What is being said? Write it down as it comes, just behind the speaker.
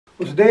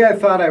Well, today I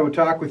thought I would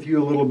talk with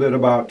you a little bit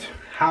about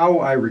how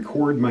I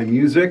record my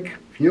music.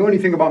 If you know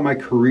anything about my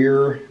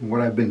career and what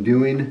I've been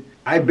doing,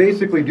 I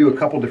basically do a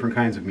couple different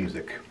kinds of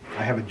music.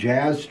 I have a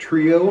jazz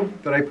trio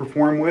that I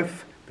perform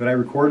with, that I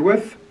record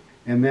with,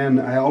 and then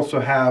I also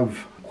have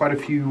quite a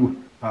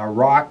few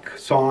rock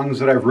songs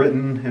that I've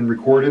written and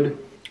recorded.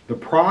 The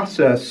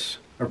process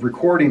of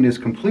recording is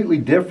completely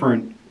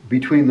different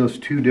between those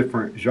two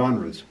different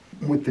genres.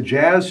 With the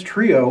jazz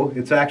trio,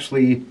 it's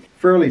actually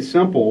fairly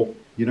simple.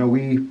 You know,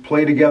 we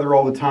play together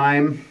all the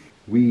time,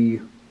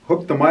 we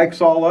hook the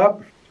mics all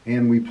up,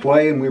 and we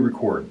play and we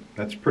record.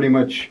 That's pretty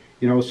much,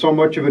 so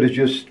much of it is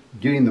just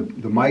getting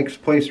the mics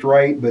placed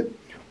right, but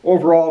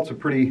overall it's a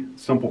pretty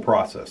simple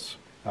process.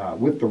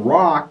 With the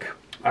rock,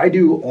 I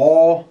do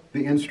all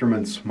the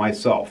instruments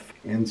myself.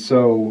 And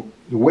so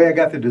the way I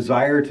got the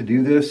desire to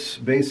do this,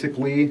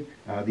 basically,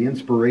 the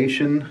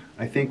inspiration,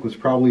 I think, was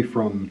probably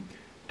from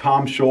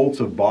Tom Scholz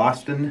of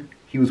Boston.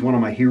 He was one of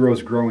my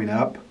heroes growing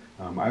up.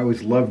 I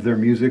always loved their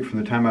music from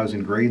the time I was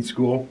in grade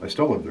school. I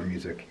still love their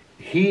music.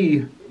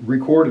 He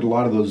recorded a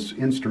lot of those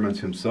instruments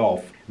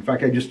himself. In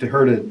fact, I just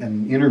heard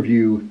an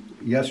interview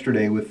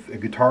yesterday with a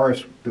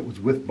guitarist that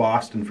was with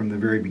Boston from the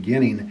very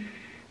beginning,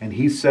 and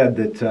he said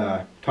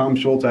that Tom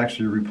Scholz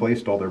actually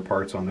replaced all their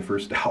parts on the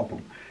first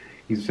album.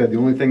 He said the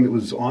only thing that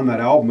was on that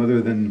album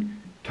other than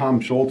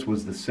Tom Scholz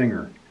was the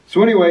singer.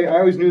 So anyway, I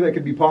always knew that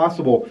could be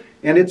possible,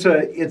 and it's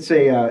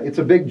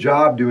a big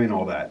job doing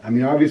all that. I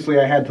mean, obviously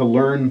I had to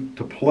learn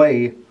to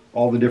play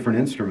all the different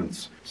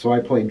instruments. So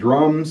I play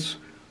drums,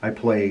 I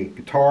play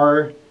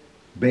guitar,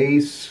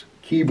 bass,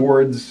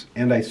 keyboards,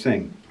 and I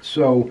sing.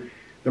 So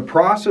the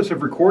process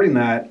of recording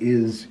that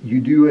is you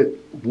do it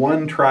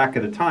one track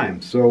at a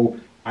time. So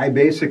I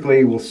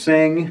basically will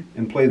sing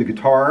and play the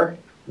guitar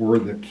or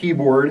the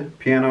keyboard,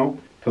 piano,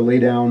 to lay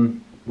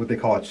down what they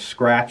call a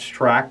scratch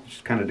track,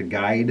 just kind of to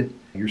guide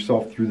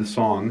yourself through the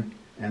song.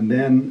 And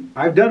then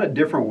I've done it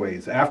different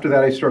ways. After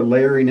that, I start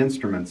layering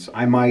instruments.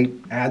 I might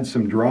add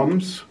some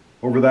drums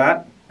over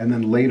that, and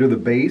then later the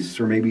bass,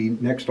 or maybe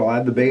next I'll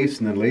add the bass,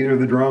 and then later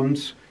the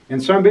drums.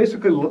 And so I'm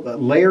basically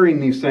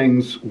layering these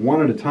things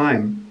one at a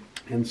time.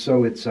 And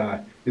so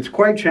it's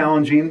quite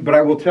challenging, but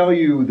I will tell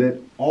you that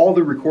all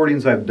the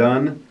recordings I've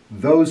done,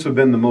 those have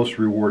been the most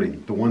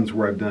rewarding, the ones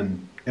where I've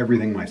done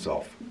everything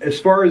myself. As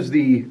far as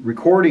the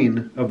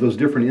recording of those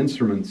different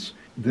instruments,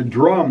 the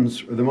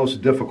drums are the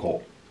most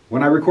difficult.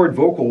 When I record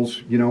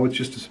vocals, it's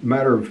just a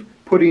matter of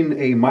putting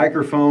a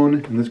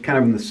microphone in this kind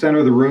of in the center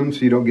of the room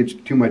so you don't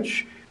get too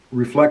much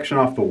reflection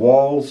off the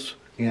walls,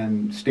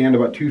 and stand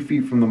about 2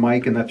 feet from the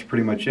mic, and that's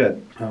pretty much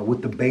it.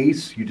 With the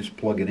bass, you just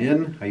plug it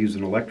in. I use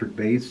an electric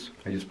bass.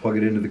 I just plug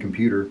it into the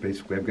computer.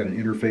 Basically, I've got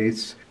an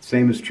interface.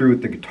 Same is true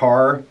with the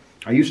guitar.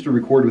 I used to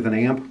record with an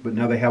amp, but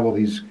now they have all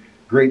these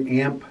great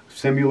amp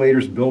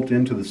simulators built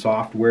into the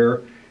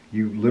software.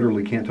 You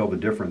literally can't tell the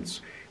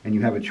difference. And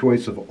you have a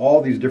choice of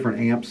all these different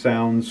amp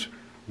sounds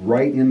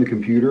right in the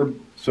computer,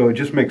 so it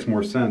just makes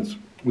more sense.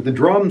 With the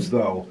drums,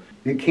 though,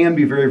 it can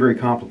be very, very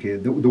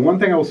complicated. The one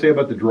thing I will say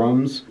about the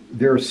drums,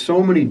 there are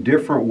so many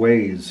different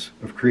ways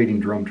of creating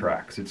drum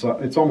tracks. It's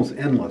almost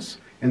endless.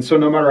 And so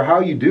no matter how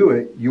you do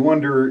it, you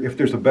wonder if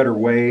there's a better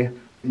way.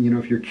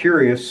 If you're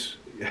curious,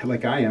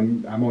 like I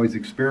am, I'm always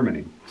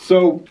experimenting.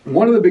 So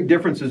one of the big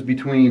differences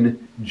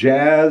between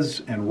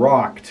jazz and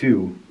rock,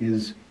 too,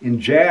 is in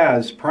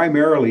jazz,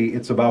 primarily,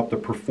 it's about the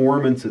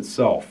performance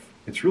itself.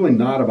 It's really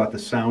not about the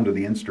sound of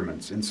the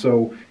instruments. And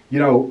so,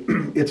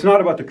 it's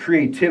not about the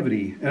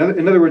creativity.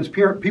 In other words,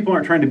 people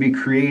aren't trying to be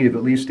creative,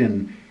 at least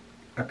in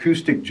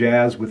acoustic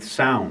jazz with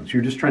sounds.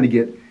 You're just trying to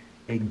get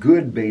a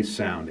good bass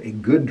sound, a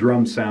good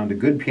drum sound, a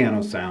good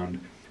piano sound.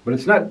 But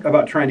it's not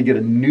about trying to get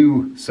a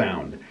new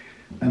sound,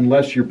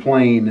 unless you're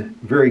playing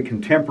very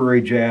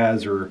contemporary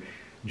jazz or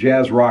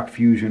jazz rock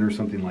fusion or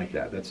something like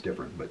that. That's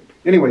different. But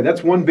anyway,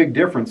 that's one big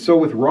difference. So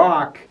with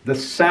rock, the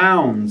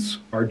sounds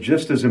are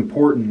just as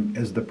important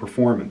as the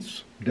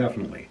performance,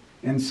 definitely.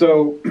 And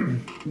so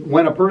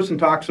when a person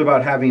talks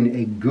about having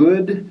a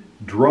good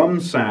drum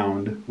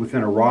sound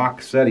within a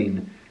rock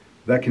setting,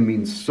 that can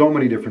mean so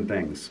many different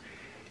things.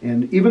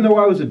 And even though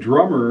I was a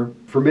drummer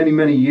for many,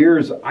 many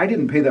years, I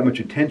didn't pay that much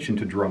attention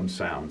to drum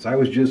sounds. I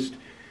was just,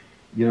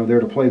 there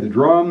to play the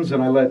drums,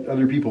 and I let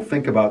other people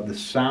think about the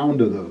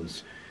sound of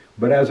those.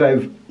 But as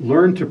I've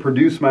learned to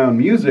produce my own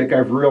music,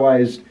 I've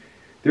realized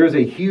there's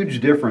a huge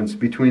difference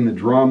between the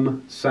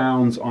drum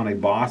sounds on a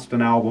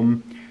Boston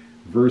album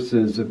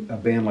versus a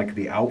band like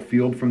The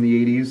Outfield from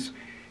the 80s.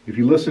 If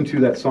you listen to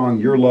that song,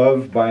 Your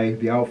Love by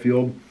The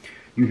Outfield,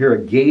 you hear a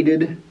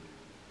gated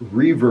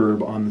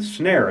reverb on the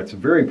snare. It's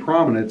very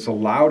prominent. It's the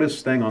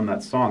loudest thing on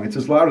that song. It's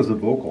as loud as the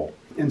vocal.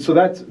 And so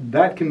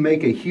that can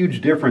make a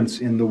huge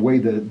difference in the way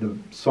the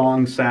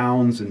song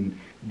sounds and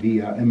the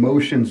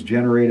emotions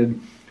generated.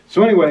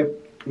 So anyway,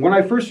 when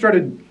I first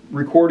started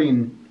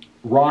recording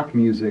rock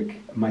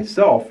music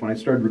myself, when I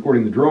started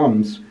recording the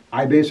drums,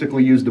 I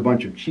basically used a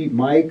bunch of cheap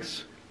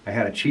mics. I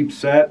had a cheap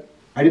set.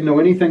 I didn't know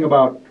anything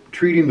about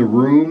treating the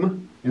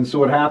room, and so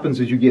what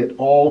happens is you get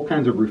all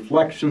kinds of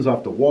reflections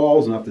off the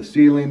walls and off the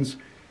ceilings,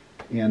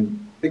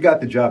 and it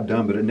got the job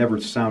done, but it never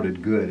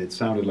sounded good. It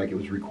sounded like it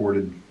was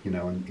recorded, you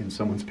know, in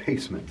someone's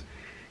basement,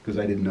 because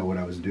I didn't know what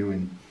I was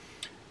doing.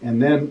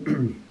 And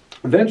then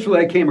eventually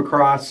I came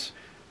across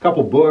a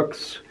couple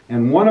books,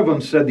 and one of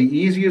them said the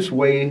easiest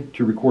way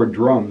to record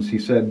drums, he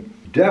said,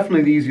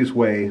 definitely the easiest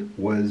way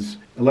was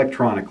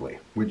electronically,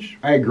 which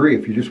I agree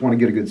if you just want to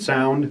get a good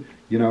sound,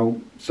 you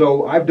know.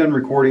 So I've done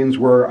recordings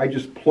where I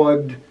just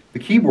plugged the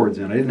keyboards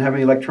in. I didn't have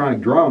any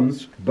electronic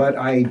drums, but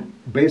I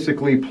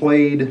basically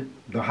played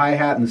the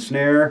hi-hat and the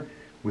snare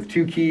with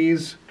 2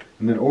 keys,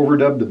 and then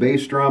overdubbed the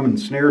bass drum and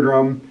snare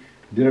drum,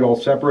 did it all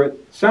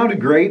separate. Sounded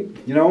great,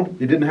 you know.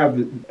 It didn't have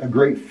a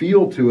great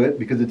feel to it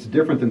because it's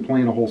different than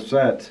playing a whole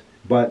set,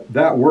 but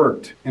that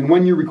worked. And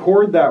when you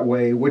record that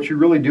way, what you're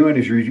really doing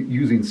is you're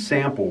using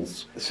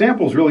samples.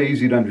 Samples really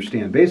easy to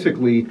understand.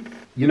 Basically,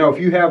 you know,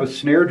 if you have a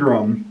snare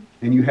drum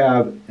and you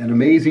have an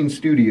amazing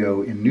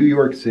studio in New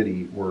York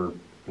City or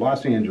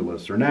Los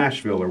Angeles or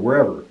Nashville or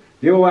wherever,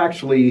 they will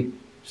actually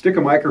stick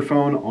a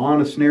microphone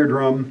on a snare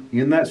drum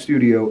in that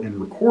studio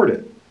and record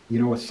it. You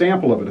know, a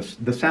sample of it,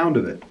 the sound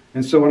of it.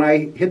 And so when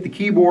I hit the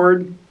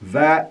keyboard,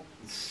 that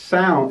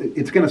sound,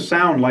 it's going to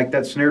sound like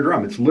that snare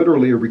drum. It's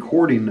literally a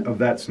recording of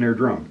that snare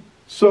drum.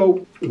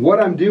 So what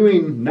I'm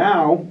doing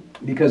now,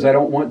 because I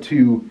don't want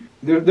to,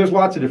 there's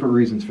lots of different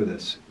reasons for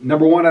this.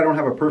 Number one, I don't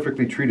have a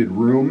perfectly treated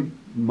room.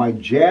 My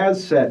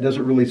jazz set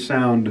doesn't really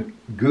sound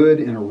good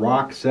in a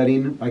rock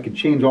setting. I could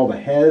change all the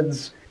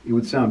heads, it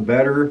would sound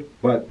better.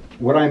 But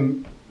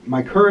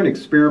my current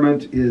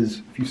experiment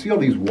is, if you see all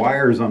these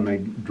wires on my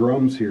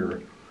drums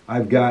here,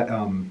 I've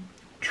got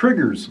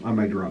triggers on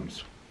my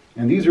drums.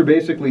 And these are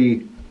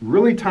basically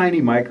really tiny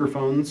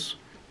microphones,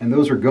 and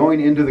those are going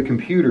into the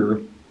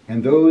computer,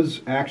 and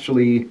those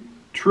actually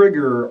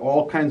trigger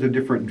all kinds of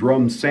different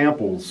drum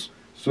samples.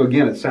 So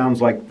again, it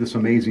sounds like this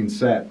amazing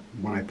set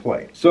when I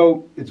play.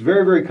 So it's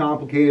very, very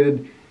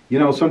complicated. You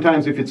know,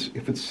 sometimes if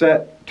it's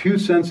set too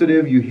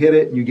sensitive, you hit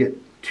it and you get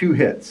 2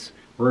 hits.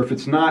 Or if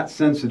it's not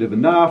sensitive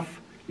enough,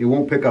 it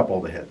won't pick up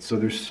all the hits. So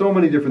there's so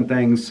many different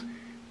things,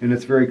 and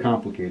it's very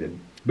complicated.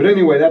 But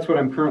anyway, that's what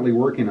I'm currently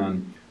working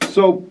on.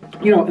 So,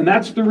 you know, and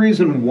that's the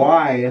reason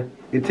why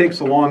it takes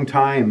a long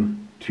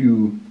time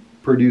to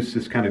produce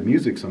this kind of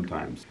music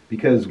sometimes.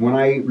 Because when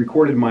I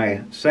recorded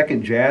my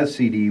second jazz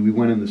CD, we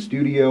went in the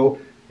studio,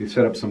 we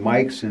set up some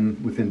mics,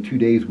 and within 2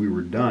 days we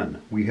were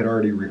done. We had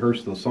already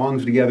rehearsed those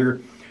songs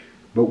together.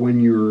 But when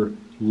you're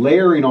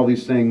layering all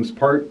these things,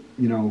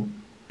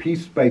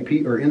 piece by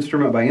piece or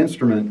instrument by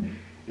instrument,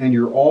 and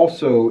you're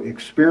also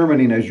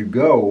experimenting as you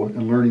go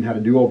and learning how to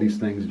do all these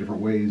things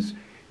different ways,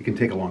 it can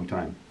take a long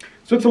time.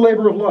 So it's a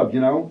labor of love, you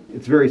know.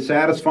 It's very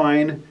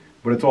satisfying,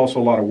 but it's also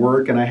a lot of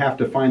work, and I have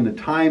to find the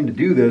time to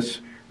do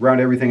this around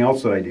everything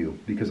else that I do,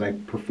 because I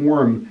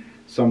perform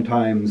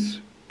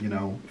sometimes,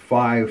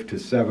 5 to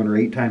 7 or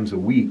 8 times a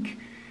week,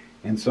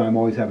 and so I'm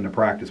always having to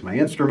practice my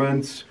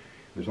instruments.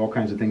 There's all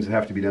kinds of things that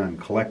have to be done,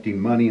 collecting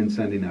money and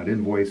sending out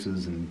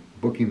invoices and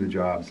booking the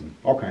jobs and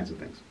all kinds of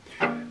things.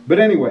 But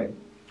anyway,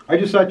 I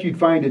just thought you'd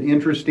find it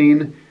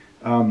interesting.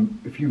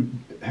 If you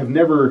have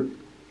never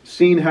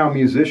seen how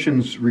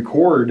musicians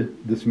record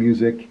this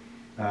music,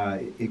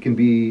 it can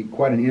be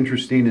quite an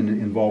interesting and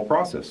involved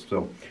process.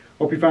 So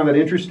hope you found that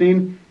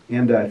interesting.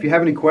 And if you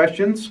have any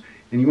questions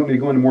and you want me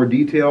to go into more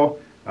detail,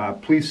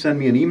 please send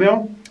me an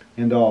email,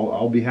 and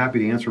I'll be happy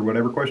to answer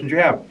whatever questions you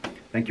have.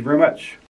 Thank you very much.